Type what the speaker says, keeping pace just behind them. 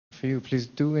for you. Please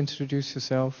do introduce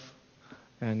yourself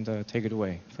and take it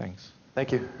away. Thanks.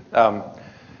 Thank you.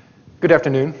 Good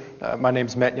afternoon. My name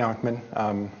is Matt Yonkman.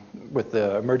 I'm with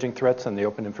the Emerging Threats and the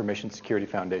Open Information Security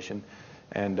Foundation.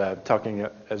 And talking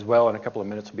as well in a couple of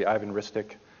minutes will be Ivan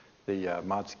Ristic, the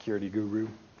mod security guru,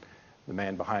 the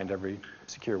man behind every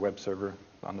secure web server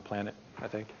on the planet, I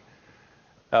think.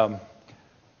 A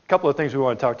couple of things we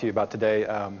want to talk to you about today.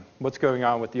 What's going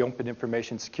on with the Open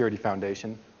Information Security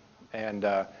Foundation. And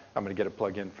I'm going to get a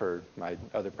plug-in for my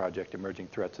other project, Emerging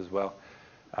Threats, as well.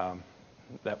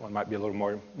 That one might be a little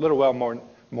more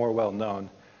well known.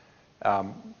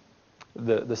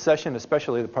 The session,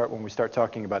 especially the part when we start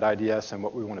talking about IDS and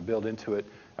what we want to build into it,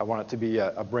 I want it to be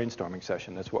a brainstorming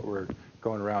session. That's what we're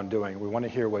going around doing. We want to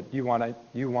hear what you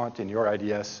want in your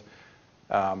IDS,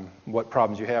 what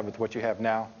problems you have with what you have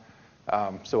now.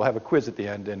 So we'll have a quiz at the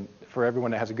end, and for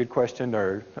everyone that has a good question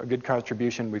or a good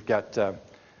contribution, we've got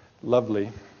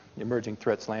lovely Emerging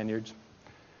Threats lanyards,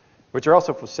 which are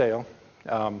also for sale.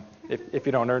 If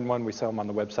you don't earn one, we sell them on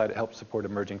the website. It helps support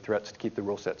Emerging Threats to keep the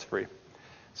rule sets free.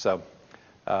 So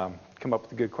come up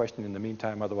with a good question in the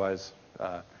meantime. Otherwise,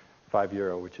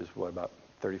 €5, which is what, about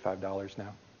 $35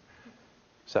 now.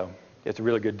 So it's a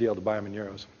really good deal to buy them in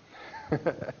euros.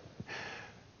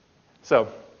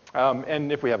 So,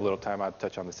 and if we have a little time, I'll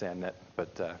touch on the sand net,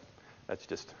 but that's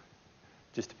just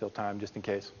to fill time, just in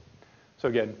case. So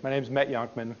again, my name is Matt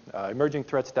Yonkman.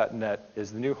 EmergingThreats.net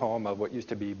is the new home of what used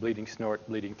to be Bleeding Snort,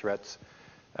 Bleeding Threats.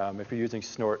 If you're using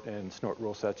Snort and Snort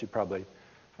rule sets, you probably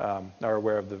are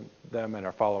aware of them and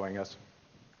are following us.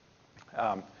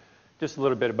 Just a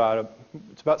little bit about it.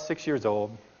 It's about 6 years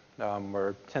old.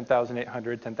 We're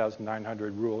 10,800,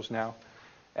 10,900 rules now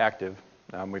active.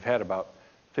 We've had about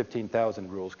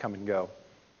 15,000 rules come and go.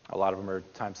 A lot of them are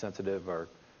time sensitive or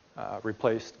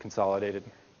replaced, consolidated.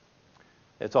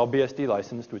 It's all BSD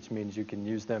licensed, which means you can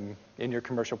use them in your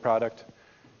commercial product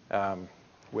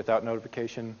without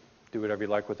notification. Do whatever you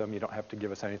like with them. You don't have to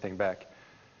give us anything back.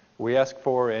 We ask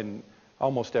for, and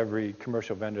almost every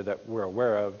commercial vendor that we're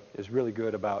aware of is really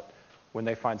good about when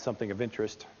they find something of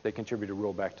interest, they contribute a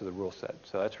rule back to the rule set.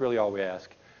 So that's really all we ask.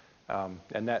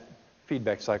 And that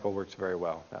feedback cycle works very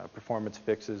well. Performance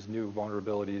fixes, new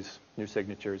vulnerabilities, new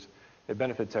signatures. It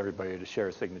benefits everybody to share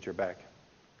a signature back.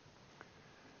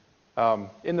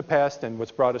 In the past, and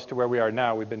what's brought us to where we are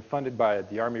now, we've been funded by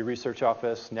the Army Research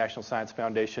Office, National Science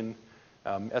Foundation,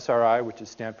 SRI, which is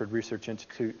Stanford Research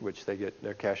Institute, which they get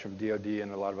their cash from DoD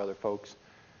and a lot of other folks.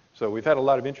 So we've had a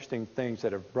lot of interesting things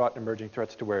that have brought Emerging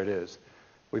Threats to where it is.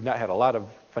 We've not had a lot of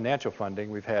financial funding.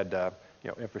 We've had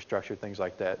infrastructure, things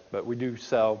like that. But we do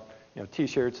sell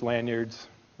T-shirts, lanyards.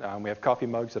 We have coffee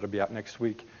mugs that'll be out next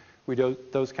week. We do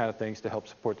those kind of things to help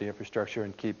support the infrastructure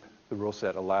and keep the rule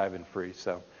set alive and free.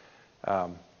 So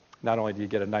not only do you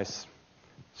get a nice,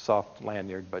 soft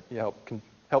lanyard, but you can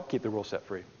help keep the rule set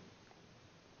free.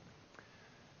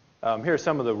 Here are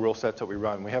some of the rule sets that we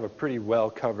run. We have a pretty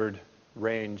well-covered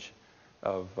range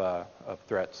of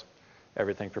threats.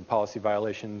 Everything from policy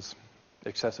violations,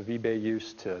 excessive eBay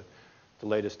use, to the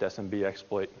latest SMB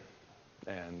exploit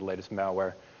and the latest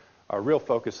malware. Our real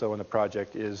focus, though, in the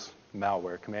project is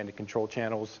malware, command and control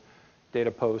channels,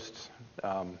 data posts,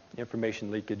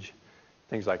 information leakage,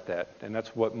 things like that. And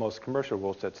that's what most commercial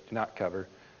rule sets do not cover,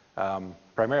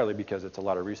 primarily because it's a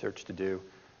lot of research to do,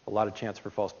 a lot of chance for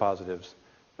false positives,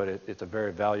 but it's a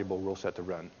very valuable rule set to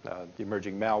run. The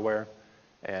emerging malware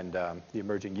and the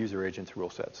emerging user agents rule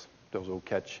sets. Those will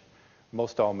catch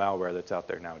most all malware that's out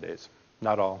there nowadays.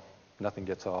 Not all, nothing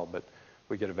gets all, but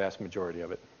we get a vast majority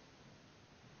of it.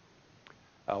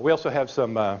 We also have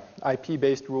some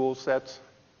IP-based rule sets,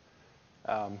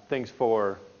 things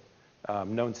for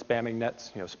known spamming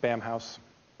nets. Spam House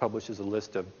publishes a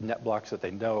list of net blocks that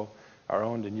they know are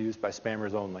owned and used by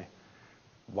spammers only.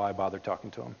 Why bother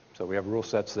talking to them? So we have rule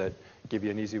sets that give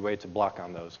you an easy way to block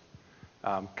on those.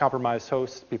 Compromised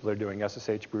hosts, people are doing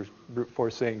SSH brute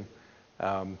forcing,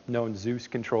 known Zeus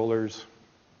controllers,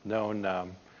 known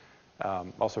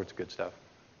all sorts of good stuff.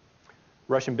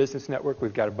 Russian Business Network,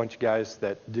 we've got a bunch of guys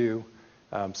that do,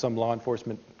 some law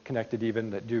enforcement connected even,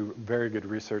 that do very good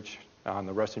research on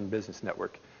the Russian Business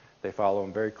Network. They follow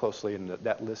them very closely, and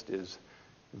that list is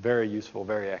very useful,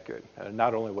 very accurate.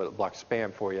 Not only will it block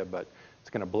spam for you, but it's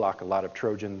going to block a lot of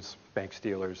Trojans, bank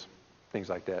stealers, things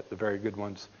like that. The very good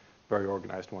ones, very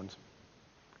organized ones.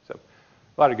 So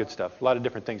a lot of good stuff, a lot of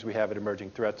different things we have at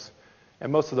Emerging Threats.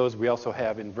 And most of those we also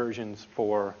have in versions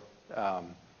for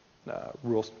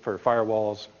rules for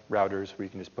firewalls, routers, where you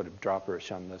can just put a drop or a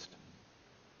shun list.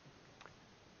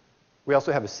 We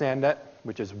also have a sand net,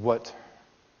 which is what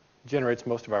generates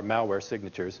most of our malware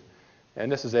signatures.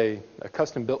 And this is a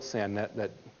custom-built sand net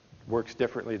that works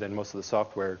differently than most of the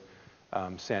software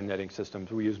sand netting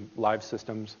systems. We use live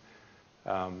systems,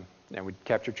 and we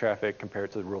capture traffic, compare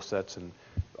it to the rule sets, and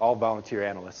all volunteer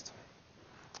analysts.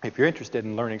 If you're interested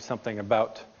in learning something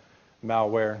about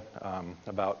malware,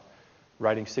 about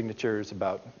writing signatures,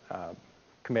 about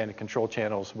command and control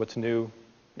channels, what's new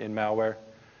in malware,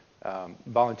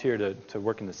 volunteer to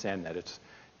work in the sand net. It's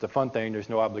a fun thing. There's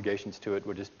no obligations to it.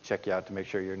 We'll just check you out to make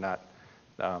sure you're not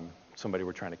somebody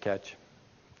we're trying to catch,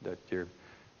 that you're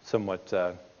somewhat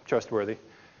trustworthy.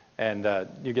 And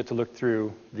you get to look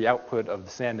through the output of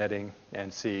the sand netting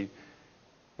and see,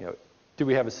 do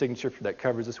we have a signature that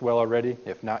covers this well already?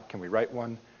 If not, can we write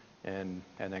one? And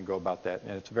then go about that.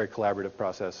 And it's a very collaborative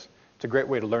process. It's a great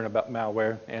way to learn about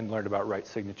malware and learn about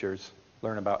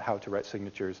learn about how to write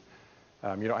signatures.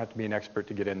 You don't have to be an expert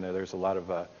to get in there. There's a lot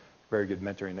of very good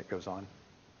mentoring that goes on.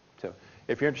 So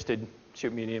if you're interested,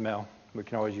 shoot me an email. We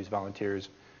can always use volunteers.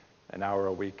 An hour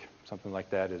a week, something like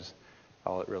that is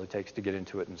all it really takes to get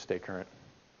into it and stay current.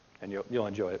 And you'll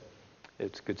enjoy it.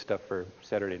 It's good stuff for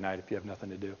Saturday night if you have nothing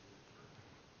to do.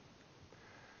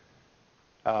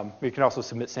 You can also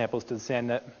submit samples to the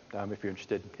SandNet. If you're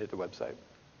interested, hit the website.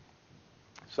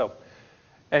 So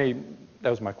that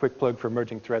was my quick plug for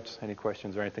emerging threats. Any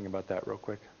questions or anything about that real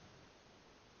quick?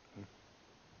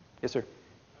 Yes, sir? Do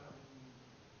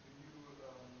you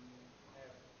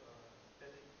have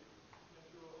static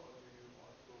signature, or do you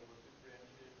also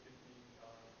differentiate between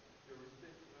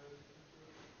heuristic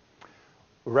signatures?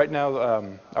 Right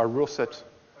now, our rule sets.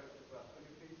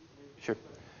 Sure.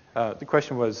 The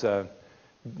question was,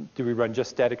 do we run just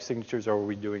static signatures, or are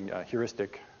we doing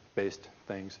heuristic-based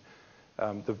things?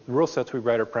 The rule sets we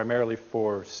write are primarily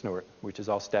for Snort, which is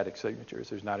all static signatures.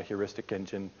 There's not a heuristic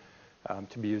engine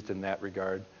to be used in that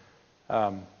regard.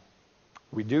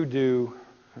 We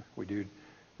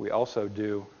also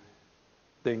do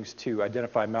things to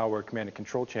identify malware command and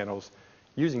control channels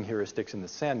using heuristics in the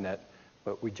SandNet,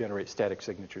 but we generate static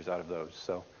signatures out of those.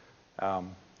 So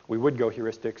we would go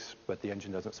heuristics, but the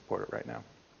engine doesn't support it right now.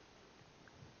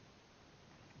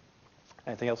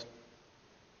 Anything else?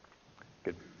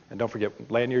 Good. And don't forget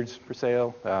lanyards for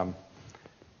sale,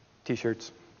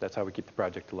 T-shirts. That's how we keep the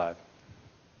project alive.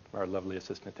 Our lovely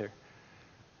assistant there.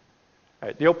 All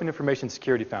right, the Open Information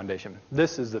Security Foundation.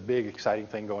 This is the big, exciting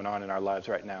thing going on in our lives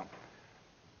right now.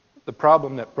 The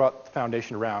problem that brought the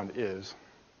foundation around is,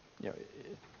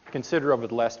 consider over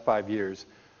the last 5 years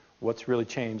what's really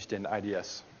changed in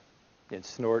IDS, in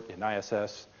Snort, in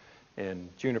ISS, in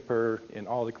Juniper, in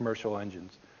all the commercial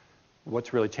engines.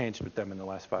 What's really changed with them in the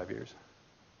last 5 years?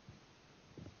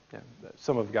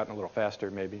 Some have gotten a little faster,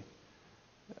 maybe.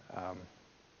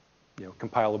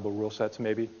 Compilable rule sets,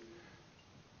 maybe.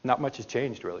 Not much has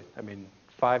changed, really. I mean,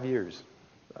 5 years,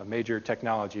 a major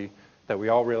technology that we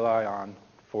all rely on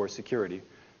for security,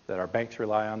 that our banks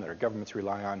rely on, that our governments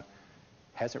rely on,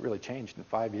 hasn't really changed in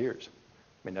 5 years.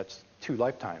 I mean, that's 2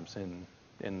 lifetimes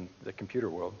in the computer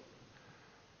world.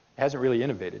 It hasn't really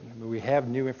innovated. I mean, we have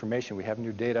new information, we have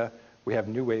new data, we have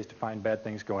new ways to find bad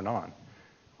things going on.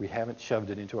 We haven't shoved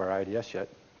it into our IDS yet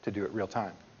to do it real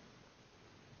time.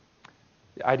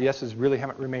 The IDSs really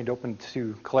haven't remained open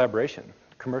to collaboration,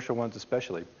 commercial ones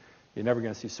especially. You're never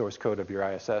going to see source code of your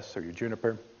ISS or your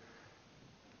Juniper.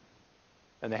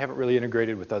 And they haven't really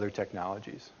integrated with other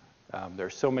technologies. There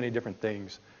are so many different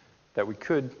things that we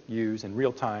could use in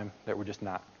real time that we're just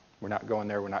not. We're not going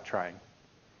there, we're not trying.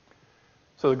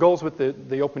 So the goals with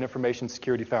the Open Information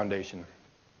Security Foundation: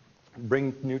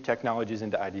 bring new technologies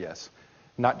into IDS.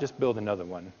 Not just build another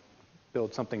one.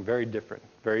 Build something very different,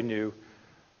 very new,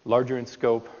 larger in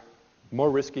scope,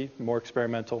 more risky, more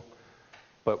experimental,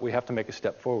 but we have to make a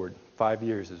step forward. 5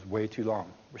 years is way too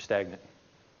long. We're stagnant.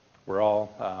 We're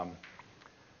all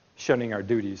shunning our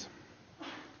duties.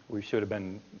 We should have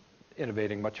been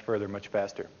innovating much further, much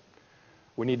faster.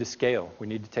 We need to scale. We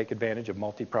need to take advantage of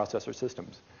multi-processor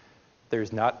systems.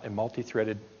 There's not a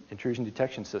multi-threaded intrusion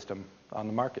detection system on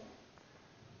the market.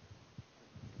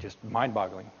 Just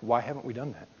mind-boggling. Why haven't we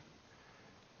done that?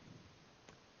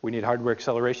 We need hardware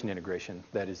acceleration integration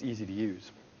that is easy to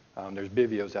use. There's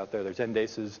Bivios out there, there's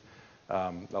Endaces,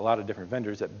 a lot of different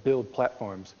vendors that build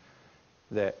platforms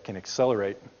that can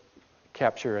accelerate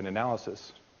capture and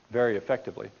analysis very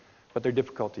effectively, but they're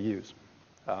difficult to use.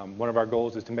 One of our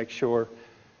goals is to make sure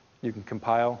you can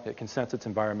compile, it can sense its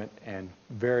environment, and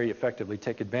very effectively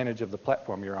take advantage of the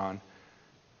platform you're on,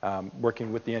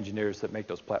 working with the engineers that make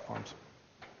those platforms.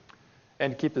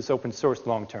 And keep this open source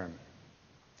long term.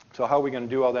 So how are we going to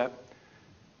do all that?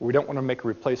 We don't want to make a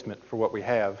replacement for what we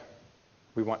have.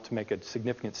 We want to make a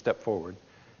significant step forward.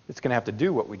 It's going to have to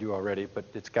do what we do already, but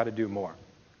it's got to do more.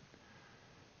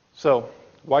 So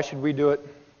why should we do it?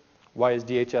 Why is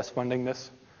DHS funding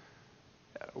this?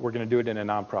 We're going to do it in a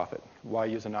nonprofit. Why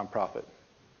use a nonprofit?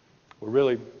 Well,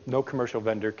 really, no commercial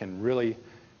vendor can really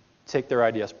take their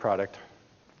IDS product,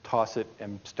 toss it,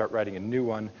 and start writing a new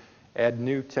one, add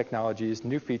new technologies,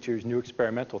 new features, new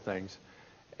experimental things,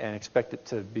 and expect it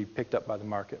to be picked up by the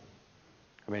market.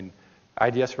 I mean,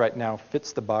 IDS right now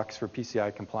fits the box for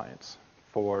PCI compliance,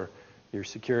 for your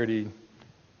security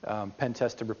pen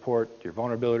tested report, your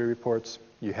vulnerability reports.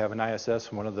 You have an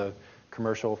ISS, one of the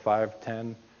commercial 5,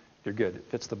 10, you're good. It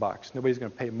fits the box. Nobody's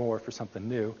going to pay more for something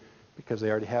new because they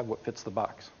already have what fits the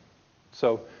box.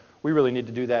 So we really need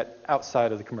to do that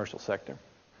outside of the commercial sector.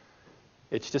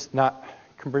 It's just not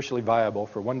commercially viable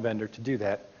for one vendor to do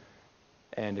that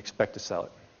and expect to sell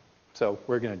it. So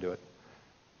we're going to do it.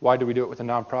 Why do we do it with a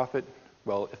nonprofit?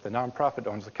 Well, if the nonprofit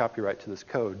owns the copyright to this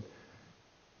code,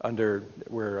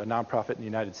 we're a nonprofit in the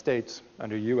United States,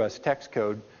 under U.S. tax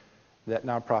code, that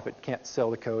nonprofit can't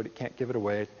sell the code, it can't give it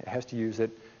away, it has to use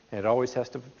it, and it always has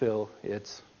to fulfill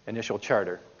its initial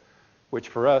charter, which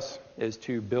for us is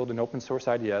to build an open source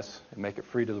IDS and make it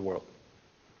free to the world.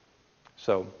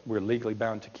 So we're legally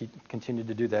bound to continue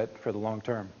to do that for the long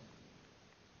term.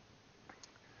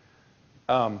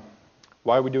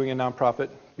 Why are we doing a nonprofit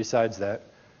besides that?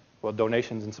 Well,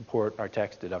 donations and support are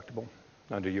tax deductible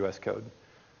under U.S. code.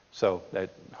 So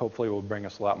that hopefully will bring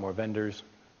us a lot more vendors,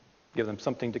 give them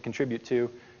something to contribute to,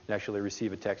 and actually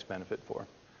receive a tax benefit for.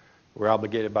 We're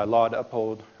obligated by law to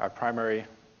uphold our primary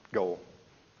goal,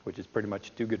 which is pretty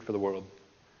much do good for the world.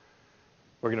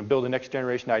 We're going to build a next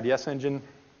generation IDS engine,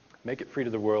 make it free to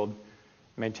the world,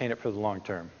 maintain it for the long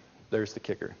term. There's the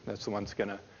kicker. That's the one that's going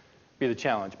to be the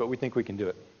challenge, but we think we can do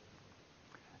it.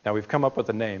 Now we've come up with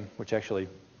a name, which actually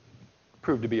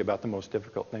proved to be about the most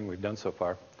difficult thing we've done so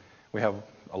far. We have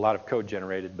a lot of code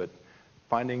generated, but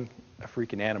finding a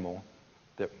freaking animal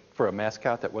that for a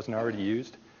mascot that wasn't already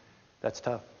used, that's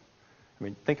tough. I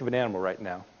mean, think of an animal right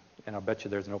now, and I'll bet you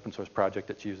there's an open source project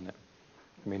that's using it.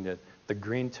 I mean, the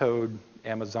green-toed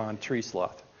Amazon tree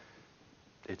sloth,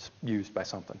 it's used by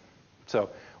something. So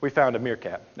we found a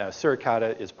meerkat. Now,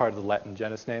 suricata is part of the Latin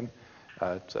genus name.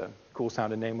 It's a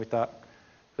cool-sounding name, we thought.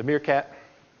 The meerkat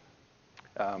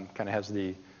kind of has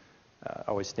the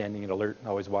always standing and alert,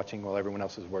 always watching while everyone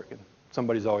else is working.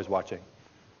 Somebody's always watching.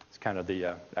 It's kind of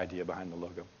the idea behind the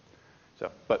logo.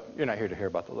 So, but you're not here to hear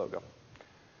about the logo.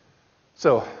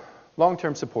 So,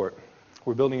 long-term support.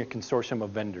 We're building a consortium of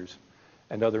vendors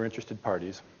and other interested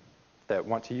parties that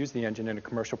want to use the engine in a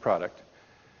commercial product.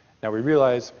 Now, we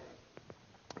realize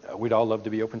we'd all love to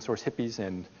be open source hippies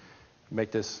and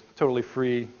make this totally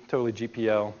free, totally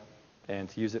GPL, and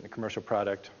to use it in a commercial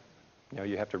product,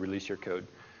 you have to release your code.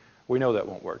 We know that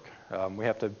won't work. We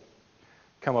have to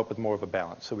come up with more of a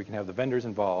balance so we can have the vendors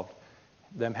involved,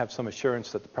 them have some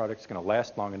assurance that the product's going to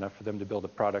last long enough for them to build a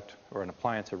product or an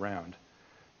appliance around,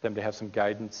 them to have some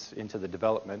guidance into the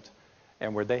development,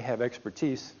 and where they have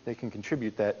expertise, they can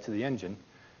contribute that to the engine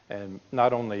and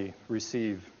not only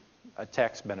receive a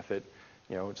tax benefit,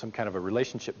 some kind of a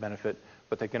relationship benefit,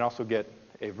 but they can also get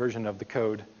a version of the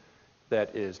code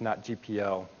that is not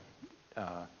GPL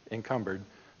encumbered,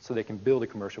 so they can build a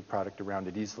commercial product around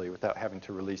it easily without having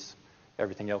to release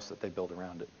everything else that they build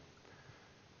around it.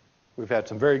 We've had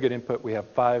some very good input. We have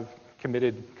 5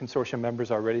 committed consortium members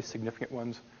already, significant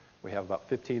ones. We have about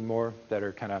 15 more that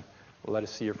are kind of, let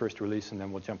us see your first release, and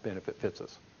then we'll jump in if it fits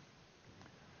us.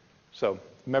 So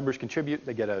members contribute.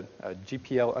 They get a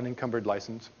GPL unencumbered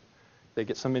license. They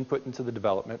get some input into the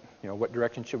development. What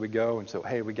direction should we go? And so,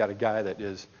 hey, we got a guy that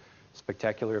is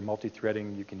spectacular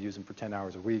multi-threading. You can use him for 10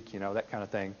 hours a week, that kind of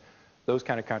thing. Those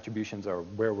kind of contributions are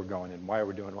where we're going and why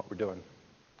we're doing what we're doing.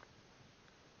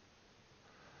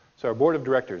 So our board of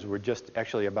directors, we're just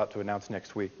actually about to announce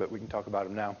next week, but we can talk about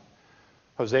them now.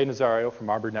 Jose Nazario from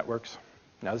Arbor Networks.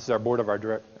 Now this is our board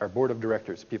of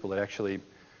directors, people that actually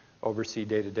oversee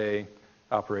day-to-day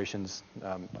operations.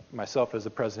 Myself as the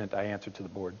president, I answer to the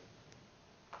board.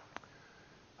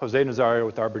 Jose Nazario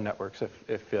with Arbor Networks.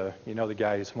 If you know the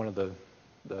guy, he's one of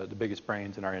the biggest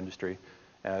brains in our industry,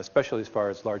 especially as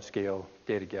far as large-scale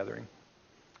data gathering,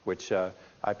 which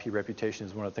IP reputation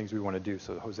is one of the things we want to do,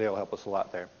 so Jose will help us a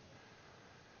lot there.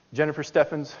 Jennifer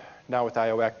Steffens, now with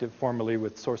IOActive, formerly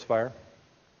with SourceFire.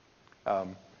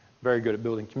 Very good at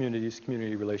building communities,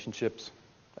 community relationships,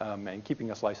 and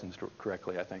keeping us licensed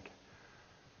correctly, I think.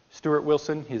 Stuart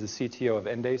Wilson, he's the CTO of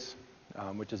Endace,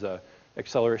 which is an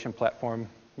acceleration platform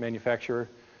manufacturer.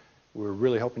 We're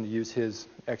really hoping to use his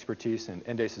expertise, and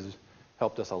Endace has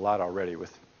helped us a lot already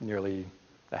with nearly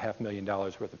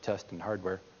 $500,000 worth of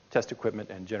test equipment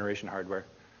and generation hardware.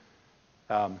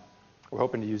 We're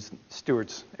hoping to use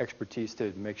Stuart's expertise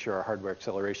to make sure our hardware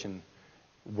acceleration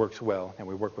works well, and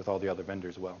we work with all the other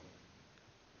vendors well.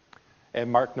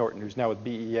 And Mark Norton, who's now with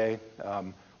BEA,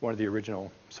 one of the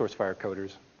original SourceFire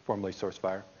coders, formerly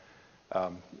SourceFire,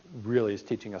 really is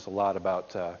teaching us a lot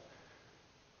about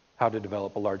how to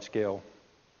develop a large-scale,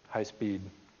 high-speed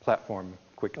platform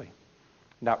quickly,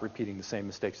 not repeating the same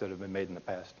mistakes that have been made in the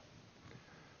past.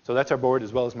 So that's our board,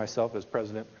 as well as myself as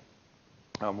president.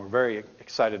 We're very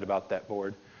excited about that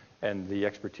board and the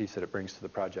expertise that it brings to the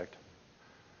project.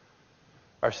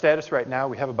 Our status right now,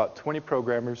 we have about 20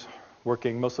 programmers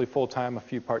working mostly full-time, a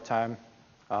few part-time.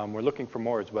 We're looking for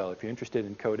more as well. If you're interested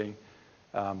in coding,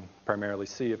 primarily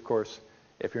C, of course.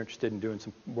 If you're interested in doing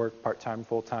some work part-time,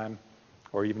 full-time,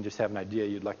 or even just have an idea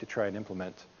you'd like to try and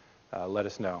implement, let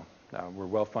us know. We're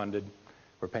well-funded.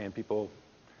 We're paying people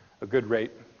a good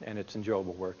rate, and it's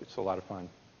enjoyable work. It's a lot of fun.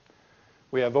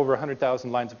 We have over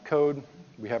 100,000 lines of code.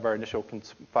 We have our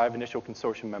 5 initial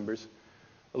consortium members.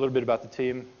 A little bit about the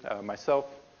team. Myself,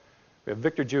 we have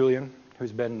Victor Julian,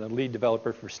 who's been the lead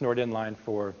developer for Snort Inline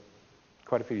for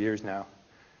quite a few years now.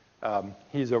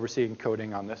 He's overseeing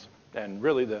coding on this, and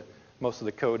really most of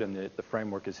the code and the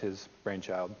framework is his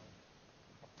brainchild.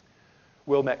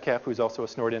 Will Metcalf, who's also a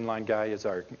Snort Inline guy, is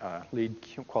our lead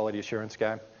quality assurance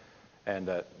guy. And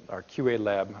our QA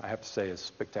lab, I have to say, is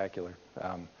spectacular.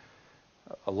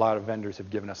 A lot of vendors have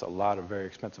given us a lot of very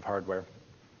expensive hardware,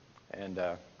 and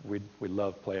we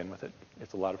love playing with it.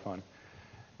 It's a lot of fun.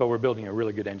 But we're building a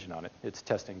really good engine on it. It's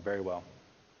testing very well.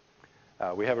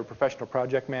 We have a professional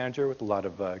project manager with a lot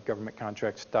of government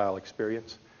contract style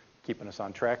experience, keeping us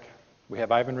on track. We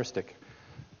have Ivan Ristic,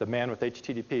 the man with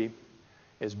HTTP,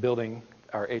 is building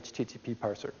our HTTP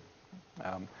parser.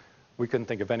 We couldn't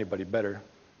think of anybody better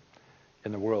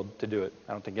in the world to do it.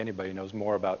 I don't think anybody knows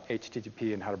more about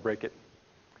HTTP and how to break it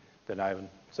than Ivan.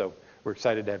 So we're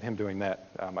excited to have him doing that.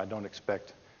 I don't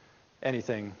expect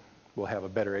anything will have a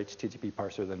better HTTP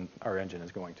parser than our engine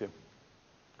is going to.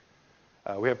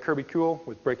 We have Kirby Kuhl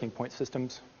with Breaking Point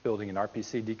Systems building an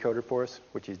RPC decoder for us,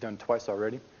 which he's done twice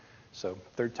already. So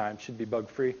third time should be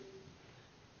bug-free.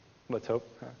 Let's hope.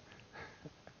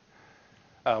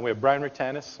 We have Brian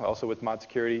Ritanis, also with Mod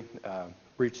Security,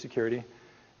 Breach Security,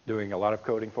 doing a lot of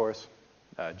coding for us.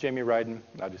 Jamie Ryden,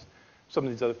 some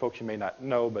of these other folks you may not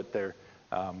know, but they're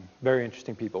very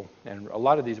interesting people. And a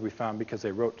lot of these we found because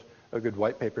they wrote a good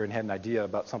white paper and had an idea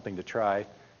about something to try. And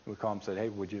we called them and said, hey,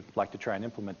 would you like to try and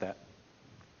implement that?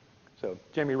 So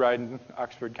Jamie Ryden,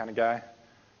 Oxford kind of guy.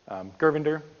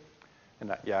 Gervinder,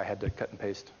 and yeah, I had to cut and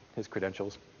paste his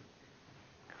credentials.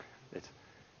 It's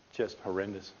just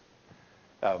horrendous.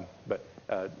 But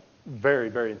very,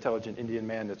 very intelligent Indian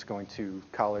man that's going to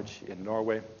college in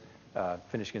Norway,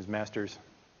 finishing his master's.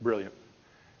 Brilliant.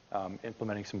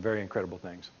 Implementing some very incredible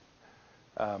things.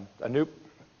 Anoop,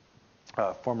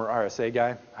 former RSA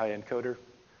guy, high-end coder.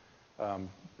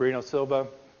 Bruno Silva,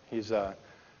 he's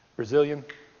Brazilian.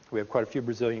 We have quite a few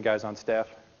Brazilian guys on staff.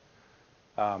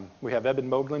 We have Eben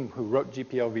Moglin, who wrote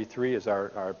GPL v3 as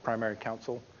our primary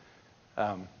counsel.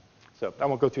 So I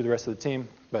won't go through the rest of the team,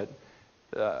 but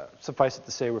suffice it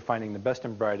to say we're finding the best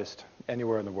and brightest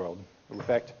anywhere in the world. In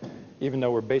fact, even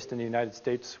though we're based in the United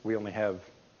States, we only have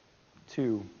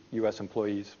 2 U.S.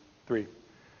 employees, 3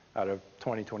 out of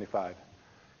 25.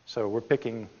 So we're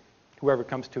picking whoever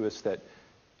comes to us that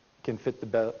can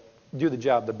do the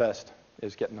job the best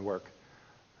is getting the work.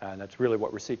 And that's really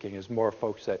what we're seeking, is more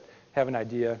folks that have an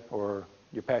idea or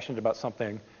you're passionate about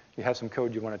something, you have some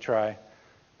code you want to try.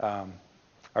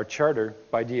 Our charter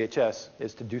by DHS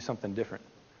is to do something different,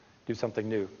 do something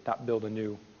new, not build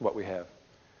anew what we have.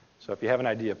 So if you have an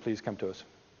idea, please come to us.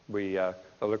 We are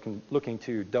looking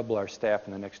to double our staff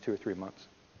in the next 2 or 3 months.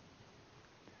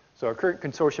 So our current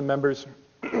consortium members,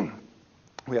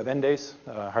 we have Endace,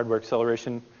 hardware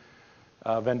acceleration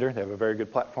vendor. They have a very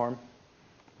good platform.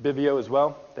 Bivio as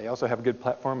well. They also have a good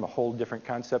platform, a whole different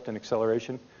concept in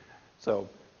acceleration. So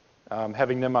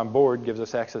having them on board gives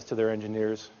us access to their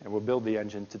engineers, and we'll build the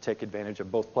engine to take advantage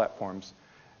of both platforms,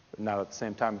 not at the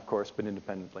same time, of course, but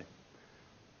independently.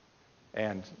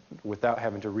 And without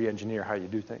having to re-engineer how you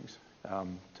do things,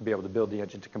 to be able to build the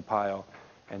engine to compile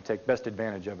and take best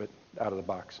advantage of it out of the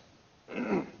box.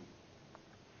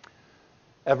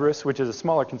 Everest, which is a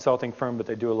smaller consulting firm, but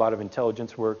they do a lot of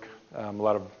intelligence work, a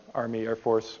lot of Army, Air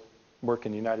Force work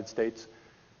in the United States.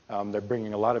 They're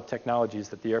bringing a lot of technologies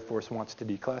that the Air Force wants to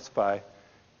declassify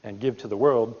and give to the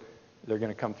world. They're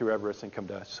going to come through Everest and come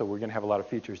to us. So we're going to have a lot of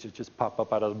features that just pop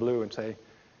up out of the blue and say,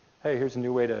 hey, here's a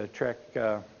new way to track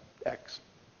X.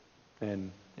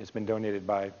 And it's been donated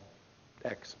by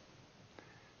X.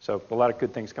 So a lot of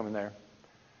good things coming there.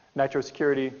 Nitro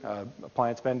Security,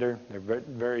 appliance vendor. They're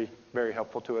very, very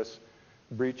helpful to us.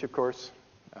 Breach, of course.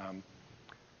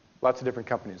 Lots of different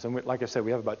companies. And like I said,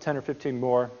 we have about 10 or 15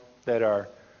 more that are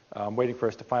waiting for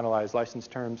us to finalize license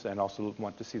terms and also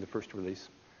want to see the first release.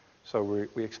 So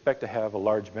we expect to have a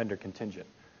large vendor contingent.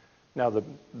 Now,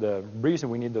 the reason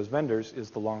we need those vendors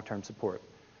is the long-term support.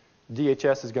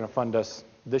 DHS is going to fund us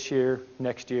this year,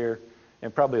 next year,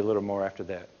 and probably a little more after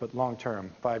that. But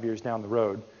long-term, 5 years down the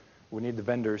road, we need the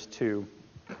vendors to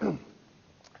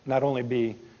not only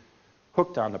be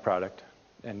hooked on the product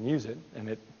and use it, and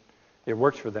it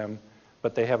works for them,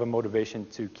 but they have a motivation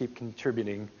to keep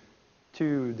contributing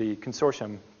to the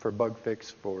consortium for bug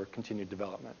fix for continued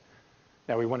development.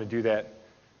 Now, we want to do that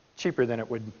cheaper than it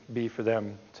would be for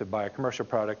them to buy a commercial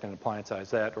product and applianceize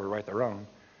that or write their own.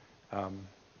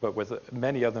 But with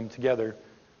many of them together,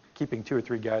 keeping 2 or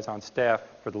 3 guys on staff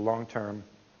for the long term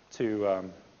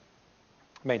to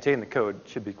maintain the code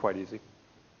should be quite easy.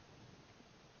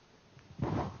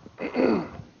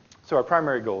 So our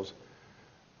primary goals.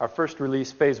 Our first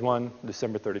release, phase 1,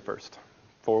 December 31st,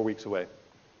 4 weeks away.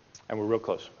 And we're real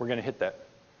close. We're going to hit that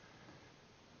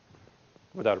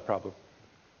without a problem,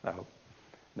 I hope.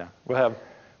 No,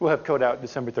 we'll have code out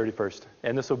December 31st.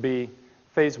 And this will be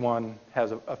phase 1,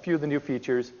 has a few of the new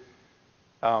features,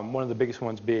 one of the biggest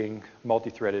ones being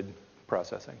multi-threaded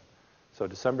processing. So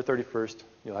December 31st,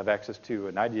 you'll have access to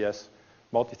an IDS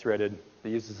multi-threaded that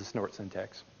uses the snort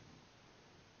syntax.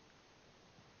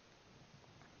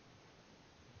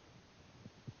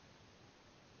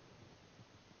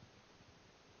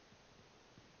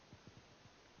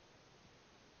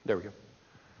 There we go.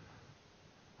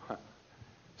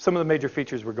 Some of the major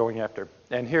features we're going after.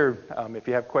 And here, if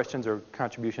you have questions or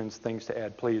contributions, things to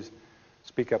add, please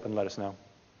speak up and let us know.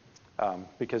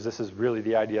 Because this is really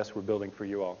the IDS we're building for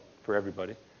you all, for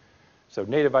everybody. So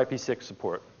native IP6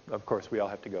 support. Of course, we all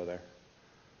have to go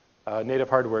there. Native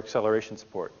hardware acceleration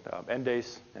support.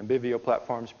 Endace and Bivio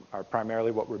platforms are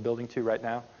primarily what we're building to right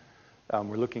now.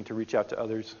 We're looking to reach out to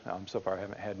others. So far, I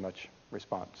haven't had much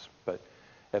response. But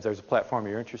if there's a platform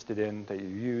you're interested in that you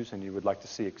use and you would like to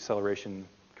see acceleration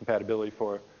compatibility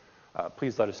for,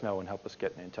 please let us know and help us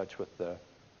get in touch with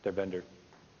their vendor.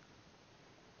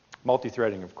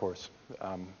 Multi-threading, of course.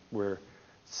 We're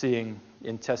seeing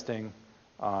in testing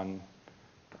on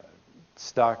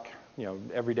stock,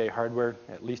 everyday hardware,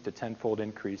 at least a 10-fold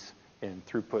increase in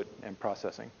throughput and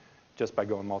processing just by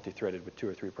going multi-threaded with 2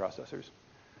 or 3 processors.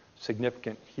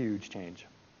 Significant, huge change.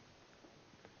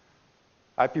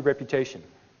 IP reputation.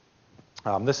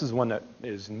 This is one that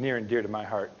is near and dear to my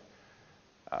heart.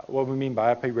 What we mean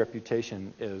by IP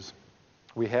reputation is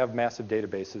we have massive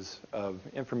databases of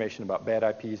information about bad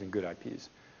IPs and good IPs.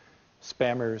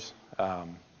 Spammers,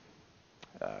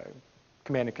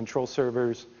 command and control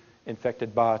servers,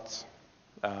 infected bots,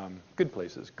 good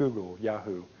places, Google,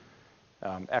 Yahoo,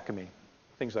 Acme,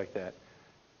 things like that.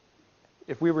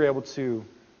 If we were able to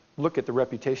look at the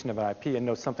reputation of an IP and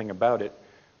know something about it,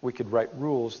 we could write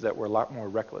rules that were a lot more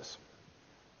reckless.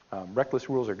 Reckless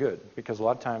rules are good because a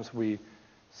lot of times we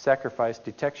sacrifice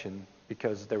detection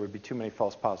because there would be too many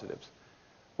false positives.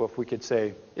 Well, if we could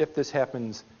say, if this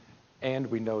happens and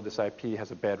we know this IP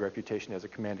has a bad reputation as a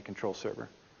command and control server,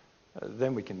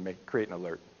 then we can create an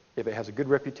alert. If it has a good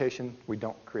reputation, we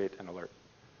don't create an alert.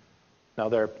 Now,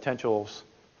 there are potentials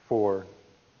for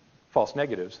false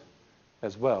negatives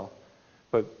as well,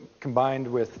 but combined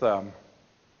with a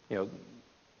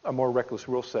more reckless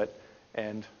rule set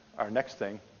and our next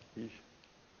thing,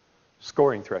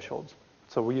 scoring thresholds.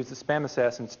 So we use the spam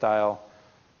assassin style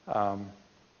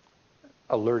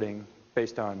alerting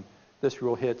based on this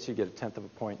rule hits, you get a 1/10 of a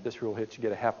point. This rule hits, you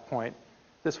get a 1/2 point.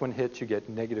 This one hits, you get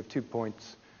 -2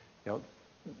 points.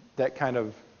 That kind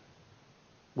of,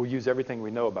 we'll use everything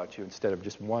we know about you instead of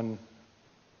just one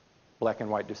black and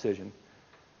white decision.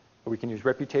 We can use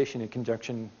reputation in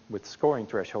conjunction with scoring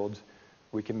thresholds.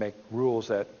 We can make rules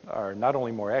that are not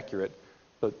only more accurate,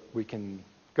 but we can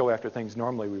go after things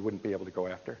normally we wouldn't be able to go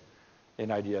after,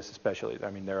 in IDS especially. I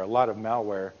mean, there are a lot of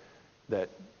malware that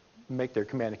make their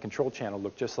command and control channel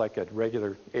look just like a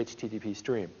regular HTTP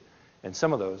stream. And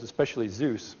some of those, especially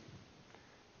Zeus,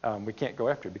 we can't go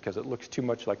after because it looks too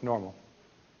much like normal.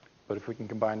 But if we can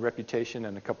combine reputation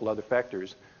and a couple other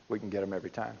factors, we can get them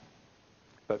every time.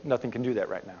 But nothing can do that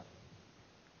right now.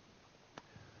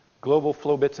 Global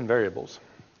flow bits and variables.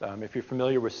 If you're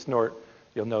familiar with Snort,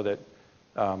 you'll know that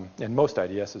in most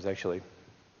IDSs actually,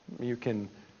 you can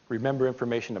remember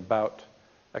information about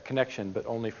a connection, but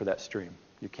only for that stream.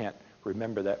 You can't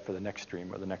remember that for the next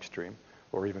stream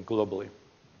or even globally.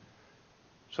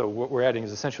 So what we're adding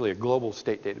is essentially a global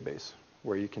state database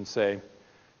where you can say,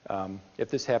 if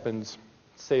this happens,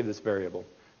 save this variable,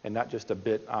 and not just a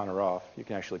bit on or off. You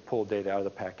can actually pull data out of the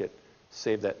packet,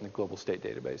 save that in the global state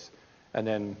database. and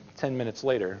then 10 minutes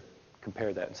later,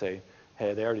 compare that and say,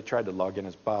 hey, they already tried to log in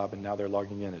as Bob, and now they're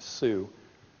logging in as Sue.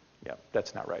 Yeah,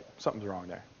 that's not right. Something's wrong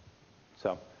there.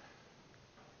 So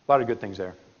a lot of good things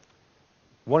there.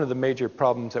 One of the major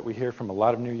problems that we hear from a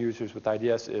lot of new users with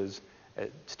IDS is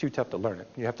it's too tough to learn it.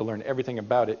 You have to learn everything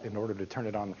about it in order to turn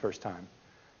it on the first time.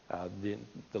 The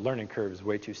learning curve is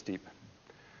way too steep.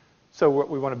 So what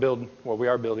we want to build, what we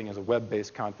are building, is a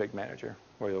web-based config manager,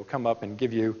 where it'll come up and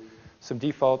give you some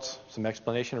defaults, some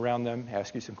explanation around them,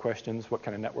 ask you some questions. What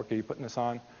kind of network are you putting this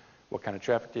on? What kind of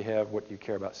traffic do you have? What do you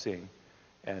care about seeing?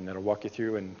 And it'll walk you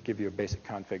through and give you a basic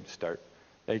config to start.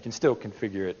 Now, you can still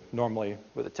configure it normally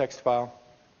with a text file,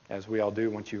 as we all do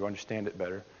once you understand it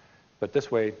better. But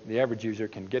this way, the average user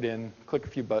can get in, click a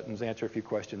few buttons, answer a few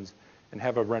questions, and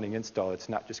have a running install. It's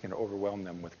not just going to overwhelm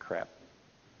them with crap.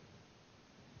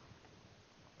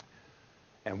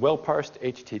 And well-parsed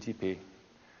HTTP.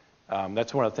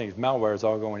 That's one of the things. Malware is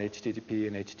all going HTTP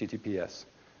and HTTPS.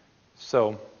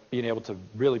 So being able to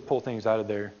really pull things out of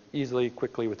there easily,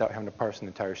 quickly, without having to parse an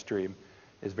entire stream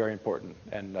is very important.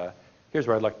 And here's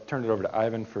where I'd like to turn it over to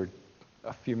Ivan for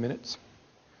a few minutes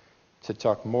to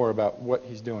talk more about what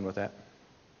he's doing with that.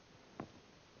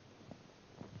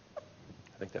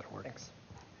 I think that'll work. Thanks.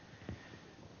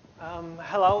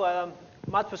 Hello.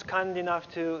 Matt was kind enough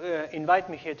to invite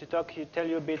me here to tell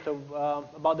you a bit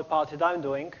about the part that I'm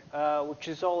doing, which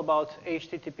is all about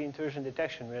HTTP intrusion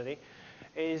detection, really.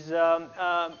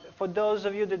 For those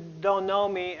of you that don't know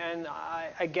me, and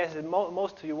I guess that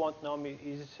most of you won't know me,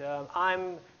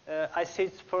 I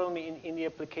sit firmly in the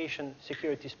application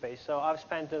security space. So I've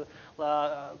spent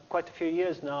quite a few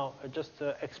years now just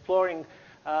exploring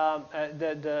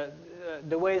the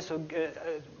ways of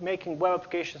making web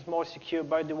applications more secure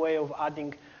by the way of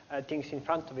adding things in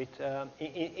front of it,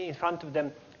 in front of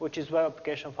them, which is web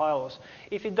application firewalls.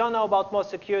 If you don't know about mod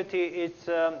security, it's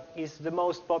the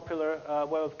most popular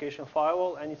web application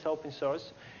firewall, and it's open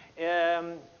source.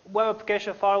 Web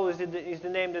application firewall is the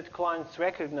name that clients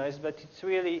recognize, but it's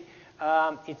really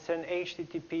it's an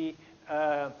HTTP,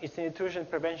 it's an intrusion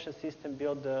prevention system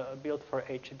built for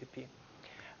HTTP.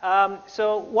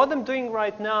 So what I'm doing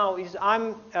right now is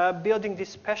I'm building this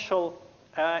special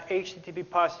HTTP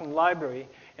parsing library.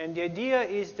 And the idea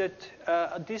is that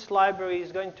this library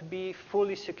is going to be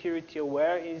fully security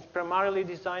aware. It's primarily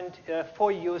designed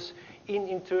for use in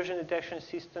intrusion detection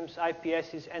systems,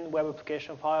 IPSs, and web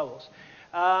application firewalls.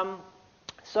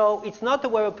 So it's not a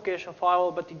web application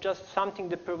firewall, but it's just something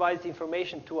that provides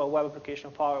information to a web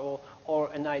application firewall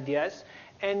or an IDS.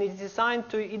 And it's designed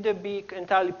to either be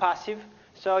entirely passive.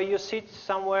 So you sit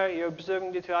somewhere, you're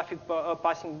observing the traffic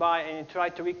passing by, and you try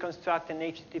to reconstruct an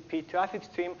HTTP traffic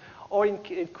stream, or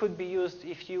it could be used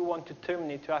if you want to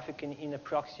terminate traffic in a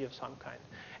proxy of some kind.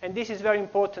 And this is very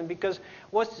important because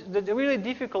the really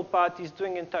difficult part is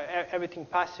doing everything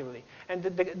passively. And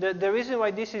the reason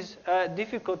why this is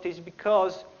difficult is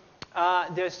because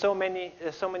there's so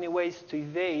many ways to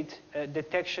evade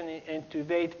detection and to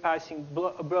evade parsing,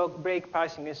 break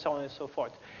parsing, and so on and so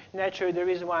forth. Naturally, the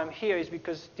reason why I'm here is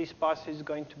because this parser is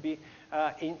going to be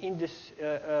in this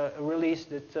release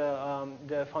that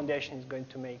the foundation is going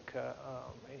to make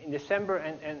in December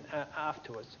and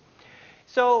afterwards.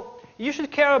 So you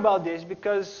should care about this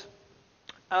because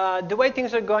the way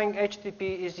things are going,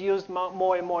 HTTP is used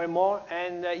more and more and more,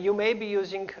 and you may be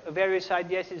using various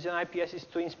IDSs and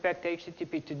IPSs to inspect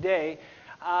HTTP today,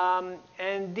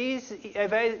 and these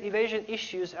evasion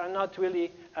issues are not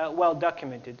really well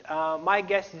documented. My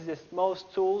guess is that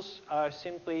most tools are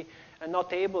simply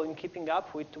not able in keeping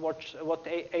up with what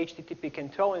HTTP can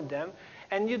throw in them,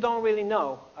 and you don't really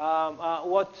know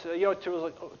what your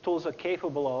tools are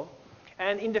capable of.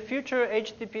 And in the future,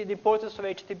 the importance of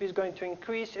HTTP is going to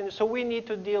increase, and so we need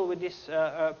to deal with this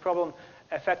problem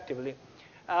effectively.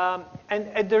 And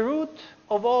at the root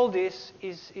of all this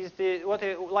is what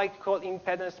I like to call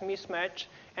impedance mismatch,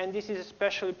 and this is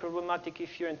especially problematic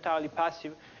if you're entirely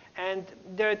passive. And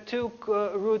there are two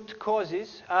root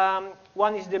causes.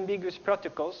 One is the ambiguous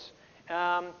protocols.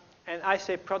 And I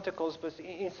say protocols, but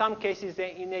in some cases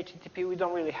in HTTP, we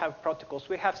don't really have protocols.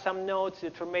 We have some nodes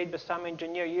that were made by some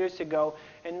engineer years ago,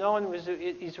 and no one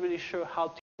is really sure how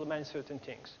to implement certain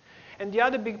things. And the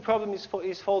other big problem is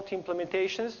faulty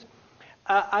implementations.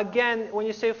 Again, when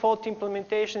you say faulty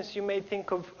implementations, you may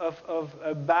think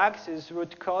of bugs as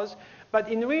root cause. But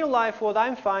in real life, what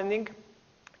I'm finding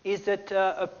is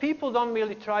that people don't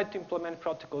really try to implement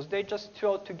protocols. They just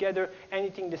throw together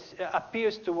anything that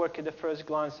appears to work at the first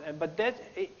glance. But that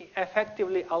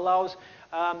effectively allows,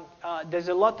 there's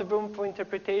a lot of room for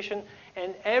interpretation,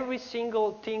 and every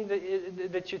single thing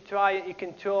that you try, you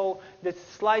can throw that's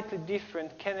slightly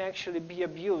different can actually be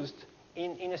abused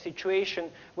in a situation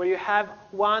where you have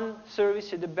one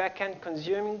service at the back end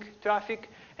consuming traffic,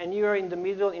 and you're in the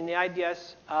middle in the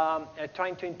IDS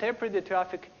trying to interpret the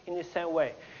traffic in the same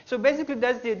way. So basically,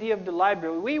 that's the idea of the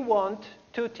library. We want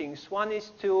two things. One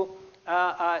is to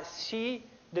see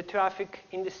the traffic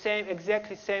in the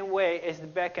exactly same way as the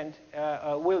backend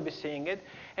will be seeing it.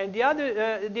 And the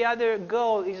other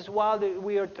goal is while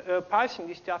we are parsing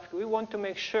this traffic, we want to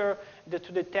make sure that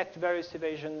to detect various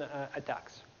evasion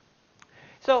attacks.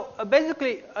 So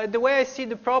basically, the way I see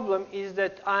the problem is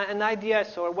that an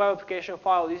IDS or web application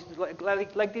file is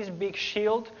like this big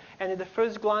shield, and at the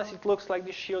first glance, it looks like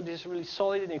this shield is really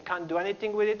solid and you can't do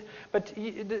anything with it. But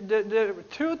the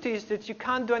truth is that you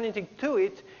can't do anything to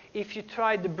it if you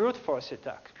try the brute force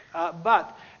attack.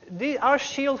 But our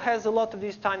shield has a lot of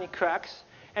these tiny cracks,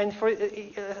 and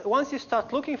once you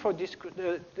start looking for these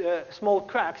small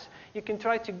cracks, you can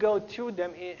try to go through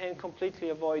them and completely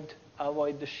avoid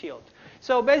the shield.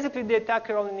 So basically, the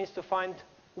attacker only needs to find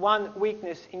one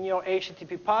weakness in your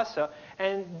HTTP parser,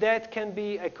 and that can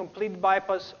be a complete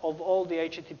bypass of all the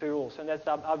HTTP rules, and that's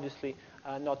obviously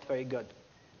not very good.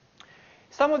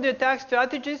 Some of the attack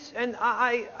strategies, and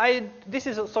this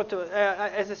is a sort of,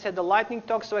 as I said, the lightning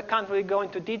talk, so I can't really go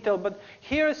into detail, but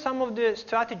here are some of the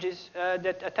strategies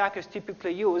that attackers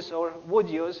typically use or would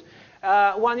use.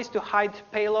 One is to hide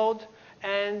payload,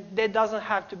 and that doesn't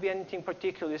have to be anything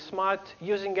particularly smart.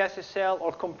 Using SSL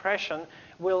or compression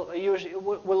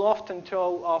will often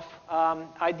throw off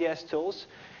IDS tools.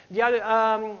 The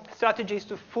other strategy is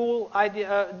to fool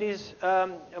these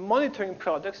monitoring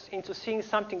products into seeing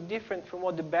something different from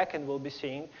what the backend will be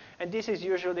seeing. And this is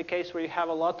usually the case where you have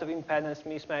a lot of impedance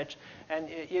mismatch. And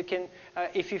you can,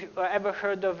 if you've ever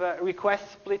heard of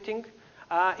request splitting,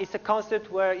 it's a concept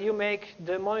where you make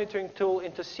the monitoring tool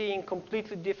into seeing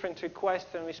completely different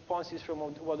requests and responses from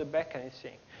what the backend is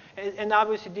seeing. And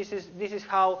obviously, this is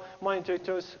how monitoring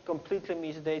tools completely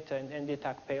miss data and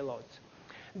attack payloads.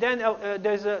 Then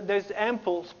there's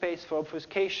ample space for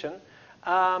obfuscation,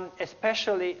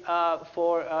 especially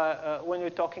for when we're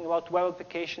talking about web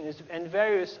applications and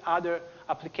various other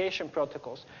application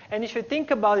protocols. And if you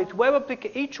think about it,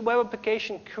 each web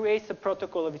application creates a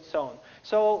protocol of its own.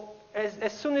 So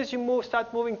as soon as you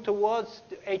start moving towards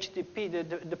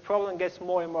HTTP, the problem gets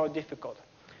more and more difficult.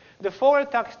 The forward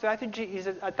attack strategy is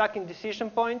attacking decision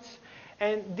points.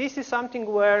 And this is something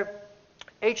where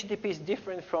HTTP is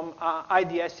different from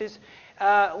IDSs.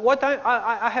 What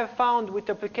I have found with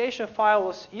application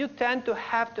firewalls, you tend to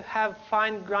have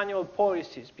fine granular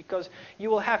policies because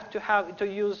you will have to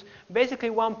use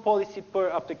basically one policy per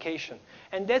application.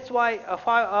 And that's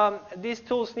why these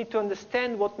tools need to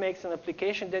understand what makes an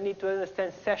application. They need to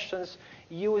understand sessions,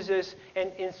 users,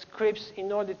 and scripts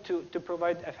in order to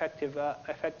provide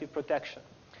effective protection.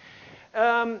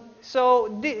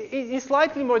 So in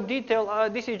slightly more detail,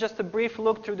 this is just a brief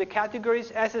look through the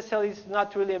categories. SSL is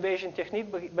not really an evasion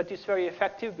technique, but it's very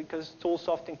effective because tools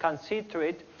often can't see through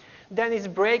it. Then it's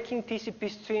breaking TCP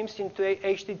streams into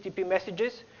HTTP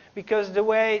messages, because the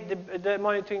way a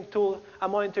monitoring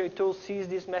tool sees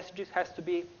these messages has to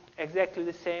be exactly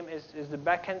the same as the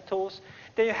backend tools.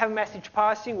 Then you have message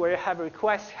parsing, where you have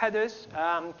request headers,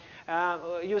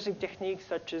 using techniques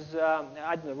such as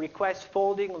request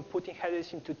folding or putting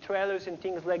headers into trailers and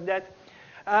things like that.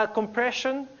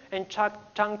 Compression and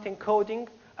chunked encoding,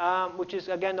 which is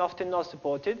again often not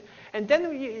supported. And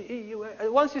then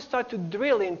once you start to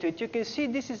drill into it, you can see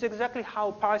this is exactly how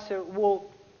a parser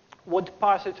would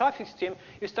parse a traffic stream.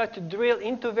 You start to drill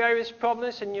into various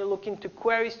problems, and you look into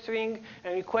query string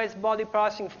and request body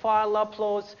parsing, file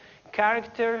uploads,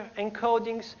 character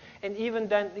encodings, and even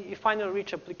then you finally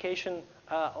reach application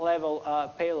level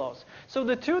payloads. So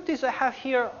the truth is I have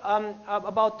here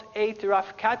about 8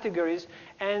 rough categories,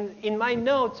 and in my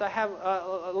notes I have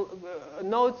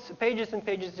notes, pages and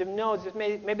pages of notes that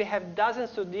maybe have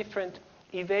dozens of different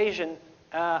evasion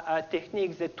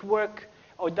techniques that work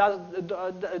or don't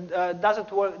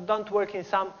work in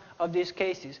some of these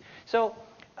cases. So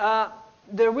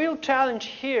the real challenge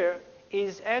here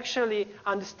is actually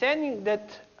understanding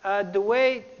that the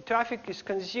way traffic is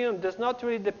consumed does not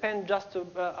really depend just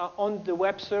on the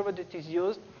web server that is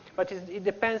used, but it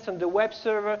depends on the web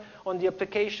server, on the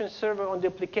application server, on the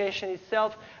application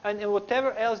itself, and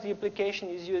whatever else the application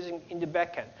is using in the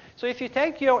backend. So if you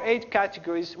take your 8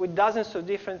 categories with dozens of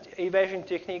different evasion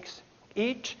techniques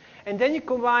each, and then you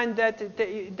combine that,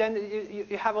 then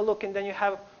you have a look, and then you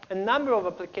have a number of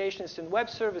applications and web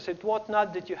services and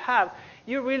whatnot that you have,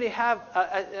 you really have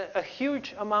a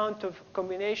huge amount of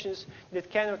combinations that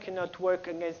can or cannot work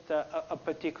against a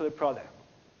particular product.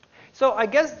 So I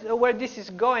guess where this is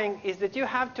going is that you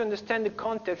have to understand the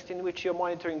context in which your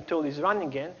monitoring tool is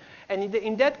running in. And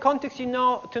in that context, you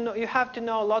have to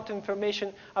know a lot of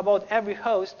information about every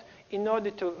host in order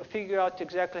to figure out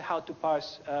exactly how to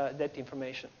parse that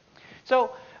information.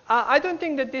 So I don't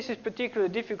think that this is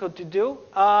particularly difficult to do,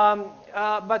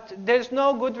 but there's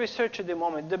no good research at the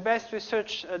moment. The best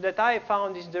research that I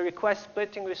found is the request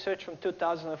splitting research from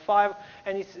 2005,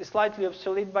 and it's slightly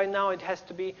obsolete by now. It has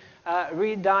to be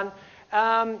redone.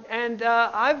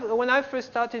 When I first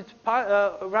started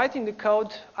writing the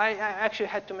code, I actually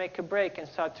had to make a break and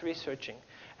start researching.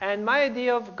 And my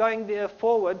idea of going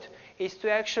forward is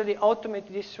to actually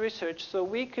automate this research so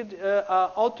we could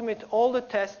automate all the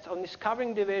tests on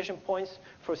discovering deviation points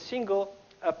for single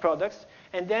products,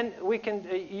 and then we can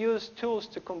use tools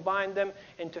to combine them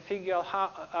and to figure out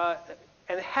how,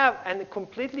 and have a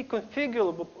completely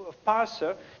configurable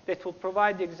parser that will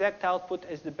provide the exact output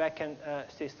as the backend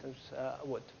systems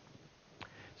would.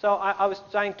 So I was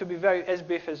trying to be as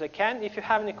brief as I can. If you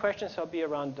have any questions, I'll be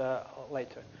around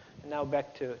later. And now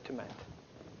back to Matt.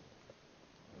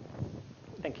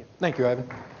 Thank you. Thank you, Ivan.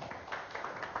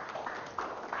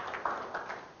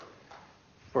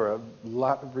 For a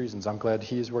lot of reasons, I'm glad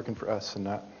he is working for us and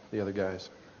not the other guys.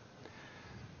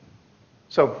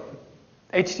 So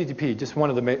HTTP, just one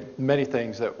of the many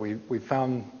things that we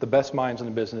found the best minds in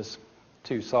the business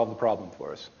to solve the problem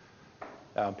for us.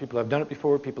 People have done it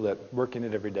before, people that work in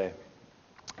it every day.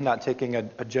 Not taking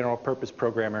a general purpose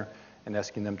programmer and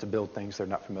asking them to build things they're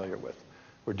not familiar with.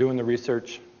 We're doing the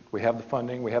research, we have the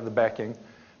funding, we have the backing,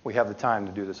 we have the time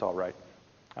to do this all right.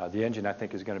 The engine, I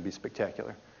think, is going to be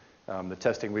spectacular. The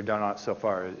testing we've done on it so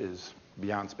far is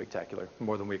beyond spectacular,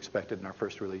 more than we expected in our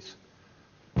first release.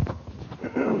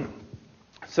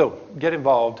 So get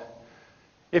involved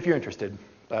if you're interested.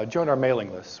 Join our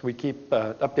mailing list. We keep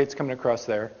updates coming across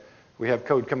there. We have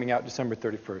code coming out December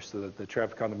 31st, so that the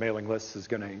traffic on the mailing list is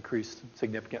going to increase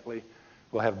significantly.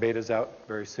 We'll have betas out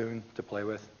very soon to play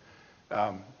with.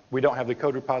 We don't have the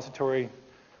code repository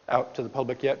out to the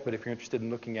public yet, but if you're interested in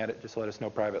looking at it, just let us know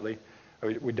privately.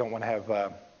 We don't want to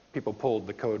have people pull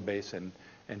the code base and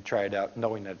try it out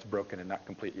knowing that it's broken and not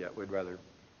complete yet. We'd rather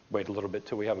wait a little bit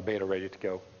till we have a beta ready to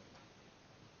go.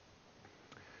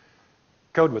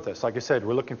 Code with us. Like I said,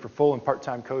 we're looking for full and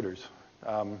part-time coders.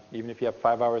 Even if you have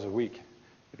 5 hours a week,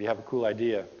 if you have a cool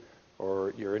idea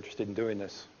or you're interested in doing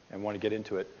this and want to get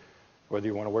into it, whether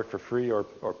you want to work for free or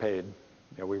paid,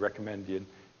 we recommend you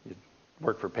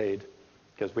work for paid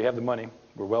because we have the money.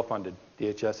 We're well funded.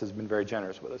 DHS has been very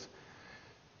generous with us.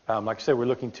 Like I said, we're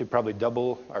looking to probably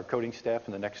double our coding staff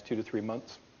in the next 2 to 3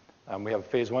 months. We have a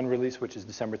phase 1 release, which is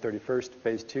December 31st.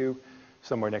 Phase 2,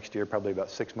 somewhere next year, probably about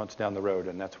 6 months down the road,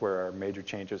 and that's where our major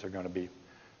changes are going to be.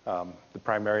 The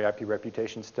primary IP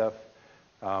reputation stuff,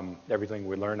 everything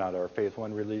we learn out of our phase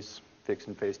 1 release, fixed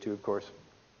in phase 2, of course.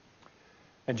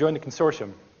 And join the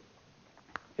consortium.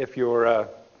 If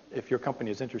your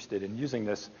company is interested in using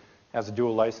this as a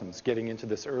dual license, getting into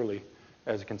this early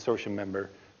as a consortium member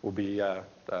will be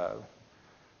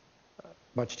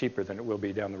much cheaper than it will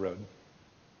be down the road.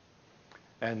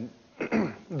 And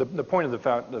the point of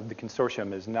the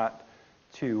consortium is not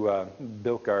to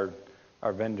bilk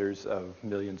our vendors of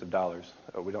millions of dollars.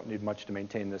 We don't need much to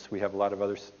maintain this. We have a lot of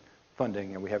other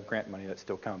funding, and we have grant money that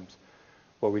still comes.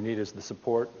 What we need is the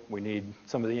support. We need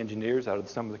some of the engineers out of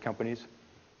some of the companies.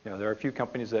 There are a few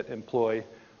companies that employ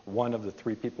 1 of the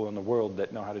 3 people in the world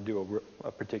that know how to do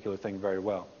a particular thing very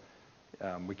well.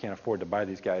 We can't afford to buy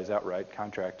these guys outright,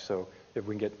 contract, so if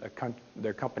we can get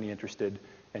their company interested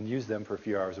and use them for a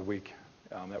few hours a week,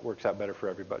 that works out better for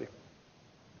everybody.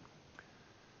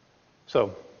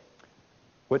 So,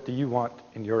 what do you want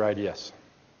in your IDS?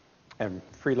 And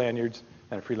free lanyards,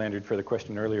 and a free lanyard for the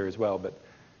question earlier as well, but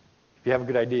if you have a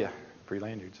good idea, free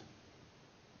lanyards.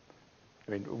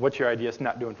 I mean, what's your IDS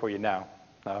not doing for you now?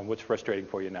 What's frustrating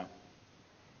for you now?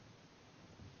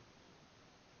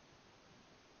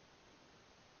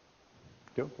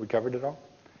 Good. We covered it all?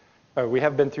 We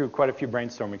have been through quite a few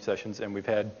brainstorming sessions, and we've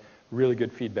had really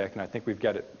good feedback, and I think we've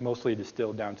got it mostly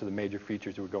distilled down to the major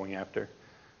features we're going after.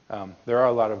 There are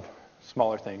a lot of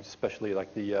smaller things, especially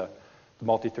like the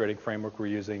multi-threading framework we're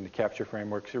using, the capture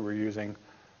frameworks that we're using,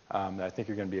 that I think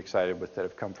you're going to be excited with that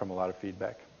have come from a lot of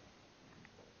feedback.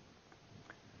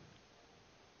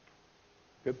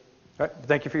 Good. All right.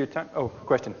 Thank you for your time. Oh,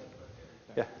 question.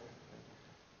 Yeah.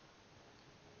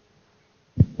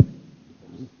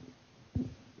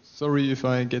 Sorry if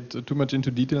I get too much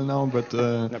into detail now, but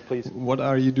No, please. What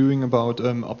are you doing about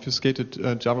obfuscated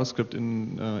JavaScript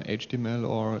in HTML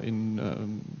or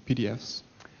in PDFs?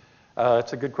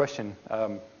 That's a good question.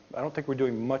 I don't think we're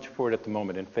doing much for it at the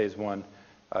moment in phase 1.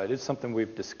 It is something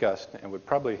we've discussed and would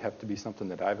probably have to be something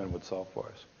that Ivan would solve for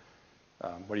us.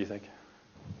 What do you think?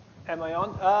 Am I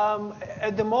on?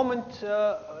 At the moment,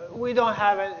 we don't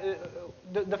have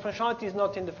the functionality is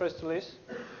not in the first release,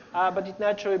 but it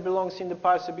naturally belongs in the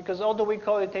parser because although we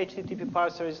call it HTTP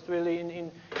parser, it's really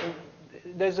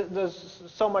there's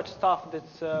so much stuff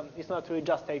that's it's not really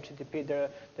just HTTP. There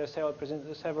are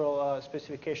several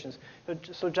specifications.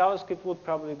 So JavaScript would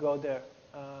probably go there.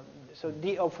 So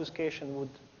deobfuscation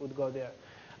would go there.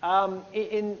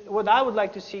 What I would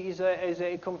like to see is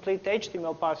a complete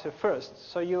HTML parser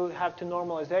first. So you have to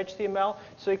normalize HTML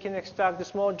so you can extract the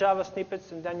small Java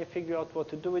snippets and then you figure out what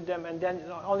to do with them and then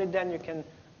only then you can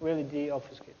really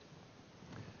deobfuscate.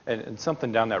 And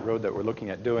something down that road that we're looking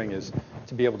at doing is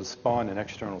to be able to spawn an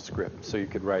external script. So you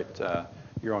could write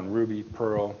your own Ruby,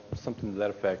 Perl, something to that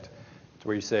effect, to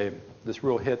where you say, this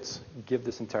rule hits, give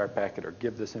this entire packet, or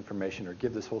give this information, or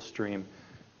give this whole stream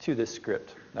to this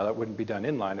script. Now that wouldn't be done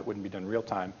inline, it wouldn't be done real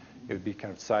time. It would be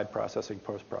kind of side processing,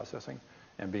 post-processing.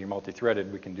 And being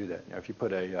multi-threaded, we can do that. You know, if you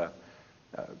put a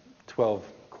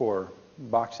 12-core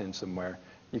box in somewhere,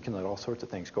 you can let all sorts of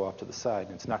things go off to the side,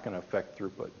 and it's not going to affect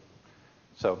throughput.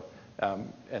 So,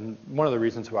 and one of the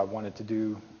reasons why I wanted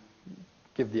to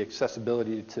give the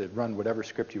accessibility to run whatever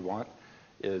script you want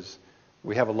is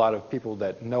we have a lot of people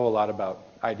that know a lot about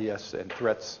IDS and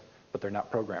threats, but they're not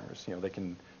programmers. You know, they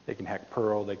can hack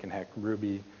Perl, they can hack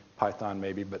Ruby, Python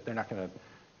maybe, but they're not going to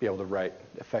be able to write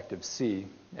effective C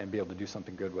and be able to do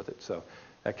something good with it. So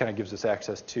that kind of gives us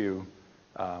access to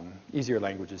easier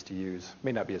languages to use.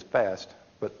 May not be as fast,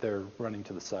 but they're running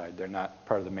to the side. They're not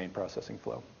part of the main processing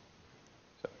flow.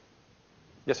 So,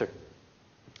 yes, sir.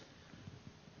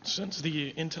 Since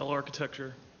the Intel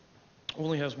architecture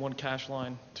only has one cache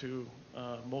line to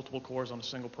multiple cores on a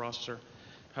single processor,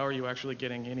 how are you actually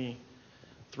getting any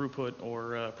throughput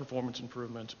or performance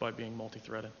improvements by being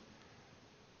multi-threaded?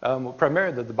 Well,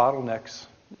 primarily the bottlenecks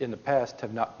in the past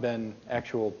have not been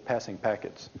actual passing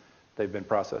packets. They've been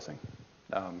processing,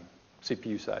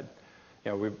 CPU side.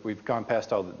 You know, we've gone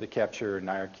past all the capture and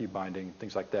IRQ binding,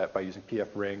 things like that by using PF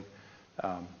ring,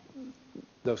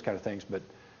 those kind of things.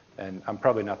 And I'm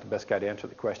probably not the best guy to answer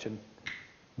the question,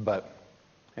 but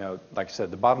you know, like I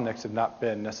said, the bottlenecks have not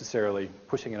been necessarily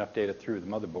pushing enough data through the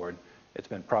motherboard. It's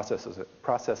been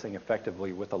processing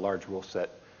effectively with a large rule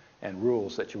set and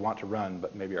rules that you want to run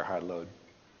but maybe are high load.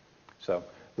 So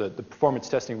the performance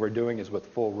testing we're doing is with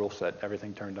full rule set,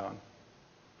 everything turned on.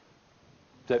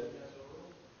 Is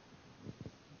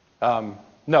that,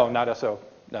 no, not SO.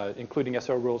 Including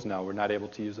SO rules, no, we're not able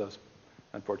to use those,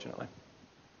 unfortunately.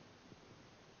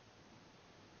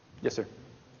 Yes, sir.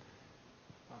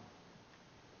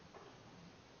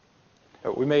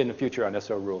 We may in the future on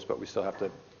SO rules, but we still have to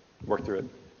work through it.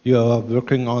 You're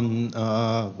working on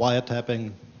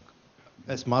wiretapping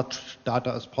as much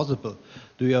data as possible.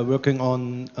 Do you are working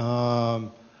on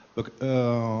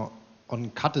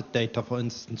cutted data, for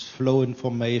instance, flow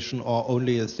information, or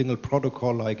only a single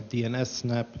protocol like DNS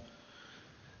snap,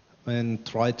 and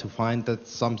try to find that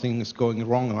something is going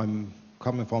wrong? I'm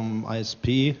coming from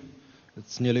ISP.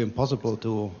 It's nearly impossible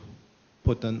to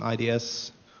put an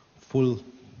IDS full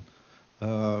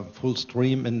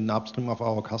stream in upstream of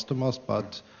our customers,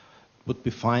 but would be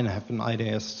fine to have an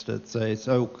IDS that says,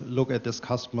 oh, look at this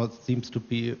customer, it seems to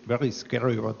be very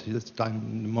scary what he's done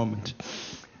in the moment.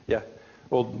 Yeah,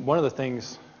 well, one of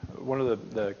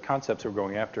the concepts we're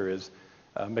going after is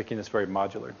making this very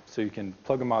modular. So you can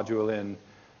plug a module in,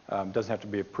 doesn't have to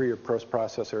be a pre or post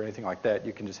processor or anything like that.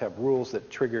 You can just have rules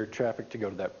that trigger traffic to go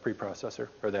to that preprocessor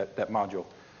or that module.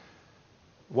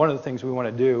 One of the things we want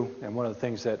to do, and one of the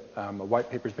things that a white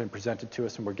paper's been presented to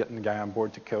us, and we're getting the guy on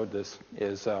board to code this,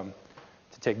 is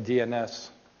to take DNS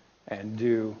and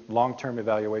do long-term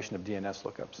evaluation of DNS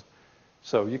lookups.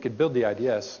 So you could build the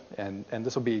IDS, and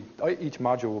this will be, each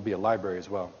module will be a library as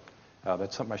well.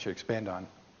 That's something I should expand on.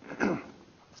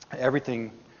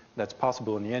 Everything that's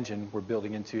possible in the engine, we're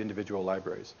building into individual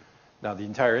libraries. Now, the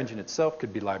entire engine itself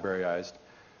could be libraryized,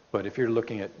 but if you're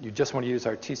looking at, you just want to use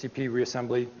our TCP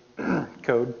reassembly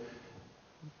code,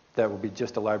 that will be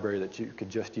just a library that you could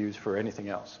just use for anything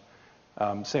else.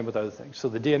 Same with other things. So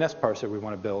the DNS parser we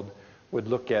want to build would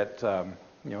look at,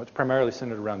 it's primarily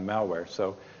centered around malware.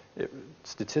 So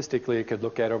statistically, it could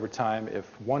look at over time if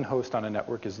one host on a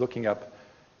network is looking up,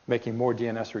 making more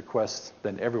DNS requests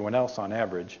than everyone else on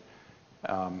average,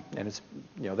 and it's,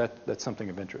 that's something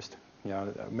of interest.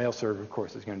 A mail server, of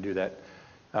course, is going to do that.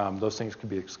 Those things could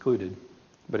be excluded.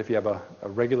 But if you have a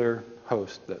regular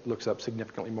host that looks up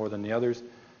significantly more than the others,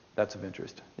 that's of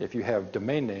interest. If you have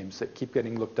domain names that keep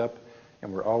getting looked up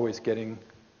and we're always getting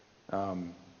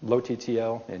low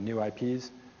TTL and new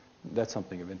IPs, that's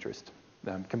something of interest.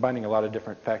 Combining a lot of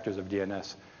different factors of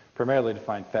DNS, primarily to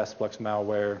find fast flux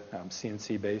malware,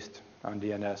 CNC based on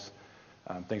DNS,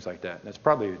 things like that. And that's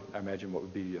probably, I imagine, what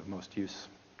would be of most use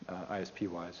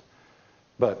ISP-wise.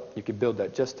 But you could build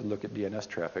that just to look at DNS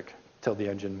traffic, tell the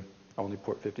engine only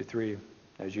port 53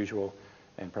 as usual,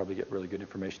 and probably get really good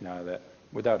information out of that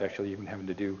without actually even having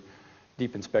to do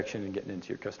deep inspection and getting into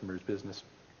your customer's business.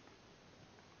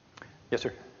 Yes,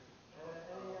 sir?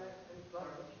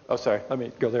 Oh, sorry. Let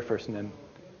me go there first and then.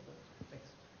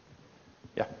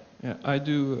 Yeah. Yeah, I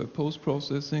do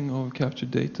post-processing of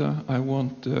captured data. I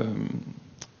want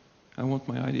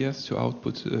my IDS to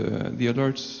output the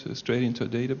alerts straight into a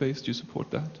database. Do you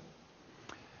support that?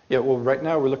 Yeah, well, right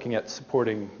now we're looking at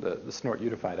supporting the Snort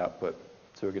unified output.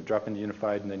 So we could drop into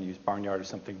unified and then use Barnyard or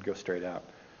something to go straight out.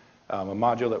 A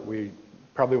module that we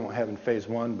probably won't have in phase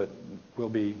 1, but will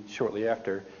be shortly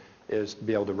after, is to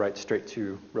be able to write straight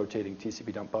to rotating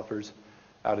TCP dump buffers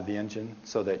out of the engine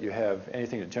so that you have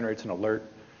anything that generates an alert,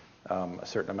 a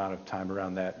certain amount of time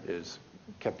around that is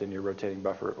kept in your rotating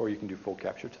buffer, or you can do full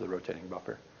capture to the rotating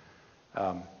buffer.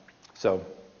 Does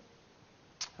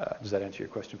that answer your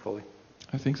question fully?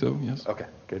 I think so, yes. Okay,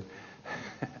 good.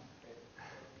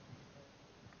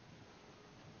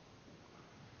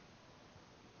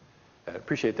 I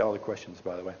appreciate all the questions,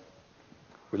 by the way.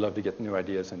 We love to get new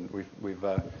ideas, and we've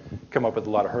come up with a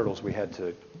lot of hurdles we had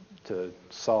to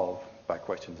solve by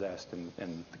questions asked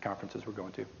in the conferences we're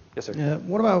going to. Yes, sir.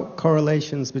 What about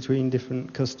correlations between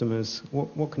different customers?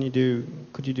 What can you do?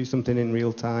 Could you do something in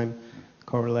real time,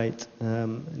 correlate,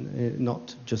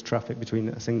 not just traffic between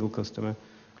a single customer,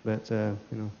 but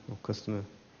customer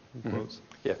quotes?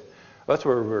 Yeah, well, that's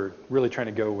where we're really trying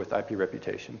to go with IP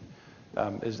reputation.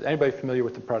 Is anybody familiar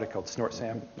with the product called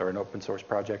SnortSAM, or an open source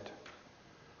project?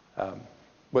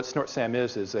 What SnortSAM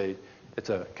is it's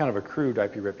a kind of a crude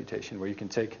IP reputation where you can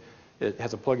take, it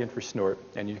has a plugin for Snort,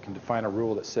 and you can define a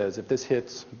rule that says if this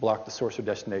hits, block the source or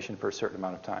destination for a certain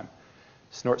amount of time.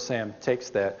 SnortSAM takes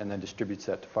that and then distributes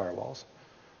that to firewalls.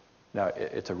 Now,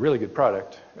 it's a really good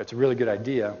product. It's a really good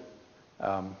idea,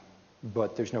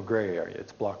 but there's no gray area.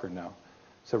 It's block or no.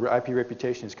 So IP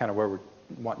reputation is kind of where we're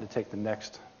wanting to take the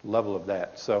next level of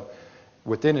that. So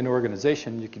within an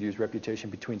organization, you could use reputation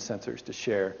between sensors to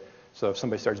share. So if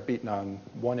somebody starts beating on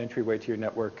one entryway to your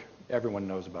network, everyone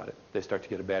knows about it. They start to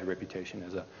get a bad reputation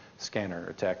as a scanner,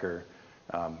 attacker,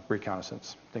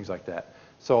 reconnaissance, things like that.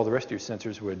 So all the rest of your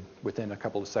sensors would, within a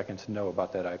couple of seconds, know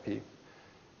about that IP.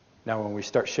 Now when we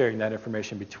start sharing that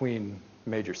information between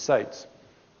major sites,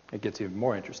 it gets even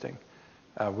more interesting.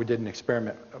 We did an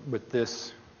experiment with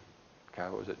this,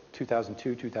 what was it,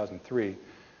 2002, 2003.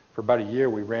 For about a year,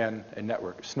 we ran a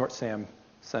network of SnortSAM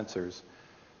sensors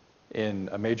in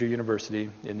a major university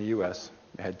in the US.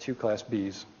 It had 2 Class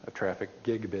Bs of traffic,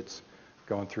 gigabits,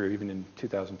 going through even in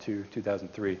 2002,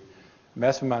 2003.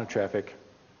 Massive amount of traffic.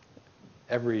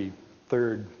 Every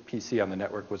third PC on the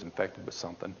network was infected with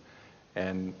something,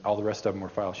 and all the rest of them were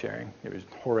file sharing. It was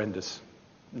horrendous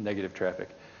negative traffic.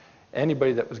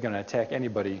 Anybody that was going to attack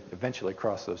anybody eventually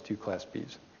crossed those 2 Class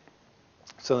Bs.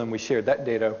 So then we shared that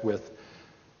data with,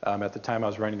 at the time I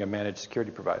was running a managed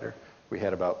security provider. We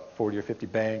had about 40 or 50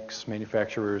 banks,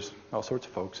 manufacturers, all sorts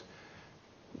of folks.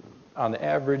 On the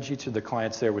average, each of the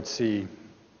clients there would see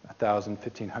 1,000,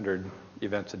 1,500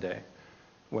 events a day.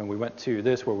 When we went to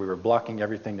this, where we were blocking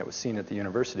everything that was seen at the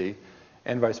university,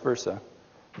 and vice versa,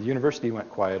 the university went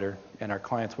quieter, and our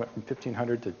clients went from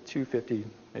 1,500 to 250,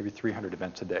 maybe 300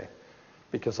 events a day.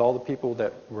 Because all the people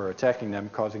that were attacking them,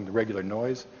 causing the regular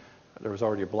noise, there was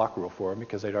already a block rule for them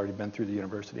because they'd already been through the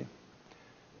university.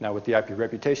 Now with the IP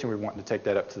reputation, we wanted to take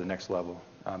that up to the next level,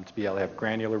 to be able to have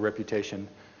granular reputation,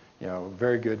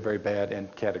 very good, very bad,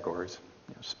 and categories,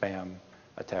 spam,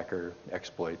 attacker,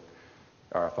 exploit,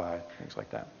 RFI, things like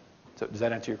that. So does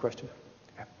that answer your question?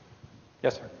 Okay.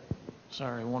 Yes, sir.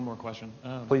 Sorry, one more question.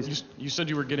 Please. You said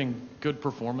you were getting good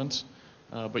performance,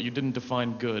 but you didn't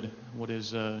define good. What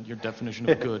is your definition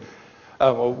of good?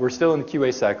 Well, we're still in the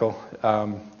QA cycle.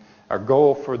 Our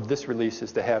goal for this release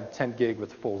is to have 10 gig with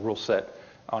the full rule set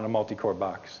on a multi-core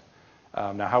box.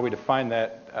 Now, how we define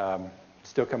that,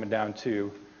 still coming down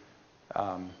to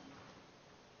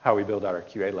how we build out our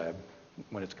QA lab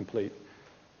when it's complete.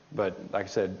 But like I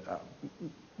said,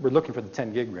 we're looking for the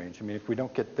 10 gig range. I mean, if we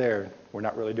don't get there, we're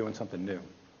not really doing something new.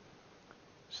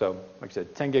 So, like I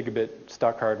said, 10 gigabit,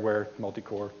 stock hardware,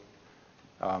 multi-core.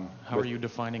 How are you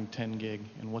defining 10 gig,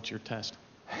 and what's your test?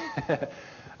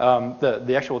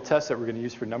 The actual test that we're going to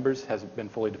use for numbers hasn't been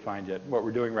fully defined yet. What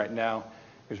we're doing right now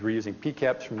is we're using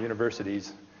PCAPs from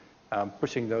universities,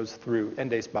 pushing those through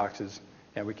Endace boxes,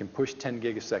 and we can push 10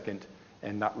 gig a second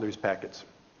and not lose packets.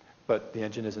 but the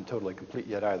engine isn't totally complete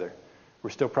yet either. We're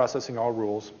still processing all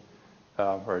rules,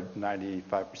 or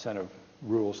 95% of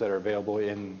rules that are available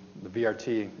in the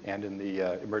VRT and in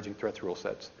the emerging threats rule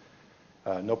sets.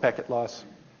 No packet loss,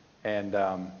 and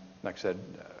like I said,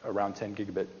 around 10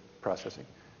 gigabit processing.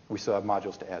 We still have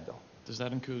modules to add, though. Does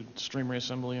that include stream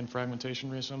reassembly and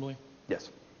fragmentation reassembly?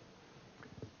 Yes.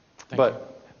 Thank you.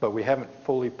 But we haven't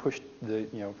fully pushed the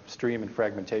stream and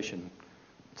fragmentation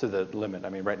to the limit. I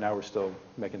mean, right now we're still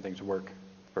making things work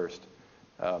first.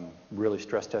 Really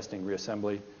stress testing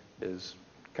reassembly is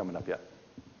coming up yet.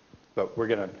 But we're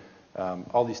going to,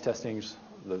 all these testings,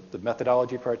 the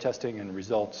methodology for our testing and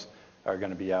results are going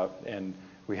to be out. And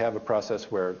we have a process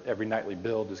where every nightly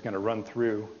build is going to run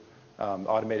through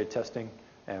automated testing,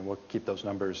 and we'll keep those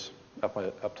numbers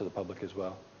up to the public as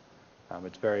well.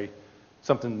 It's very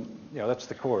something, that's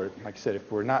the core. Like I said,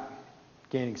 if we're not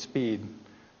gaining speed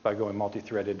by going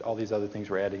multi-threaded, all these other things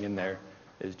we're adding in there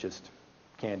is just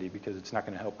candy because it's not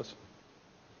going to help us.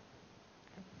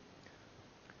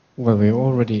 Well, we're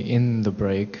already in the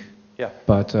break. Yeah.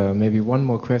 But maybe one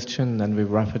more question, then we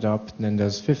wrap it up. Then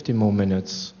there's 50 more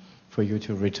minutes for you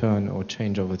to return or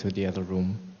change over to the other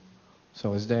room.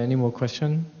 So is there any more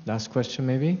question? Last question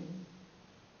maybe?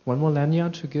 One more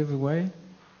lanyard to give away?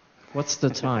 What's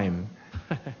the time?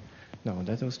 No,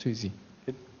 that was too easy.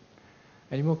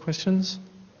 Any more questions?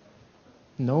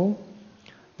 No?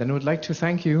 Then I would like to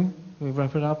thank you. We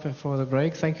wrap it up for the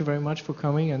break. Thank you very much for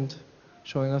coming and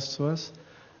showing us to us.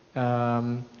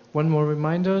 One more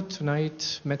reminder,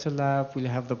 tonight Meta Lab will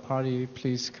have the party.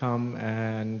 Please come,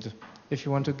 and if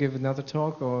you want to give another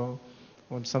talk or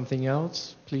on something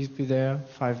else, please be there.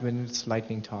 5 minutes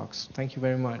lightning talks. Thank you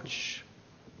very much.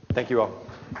 Thank you all.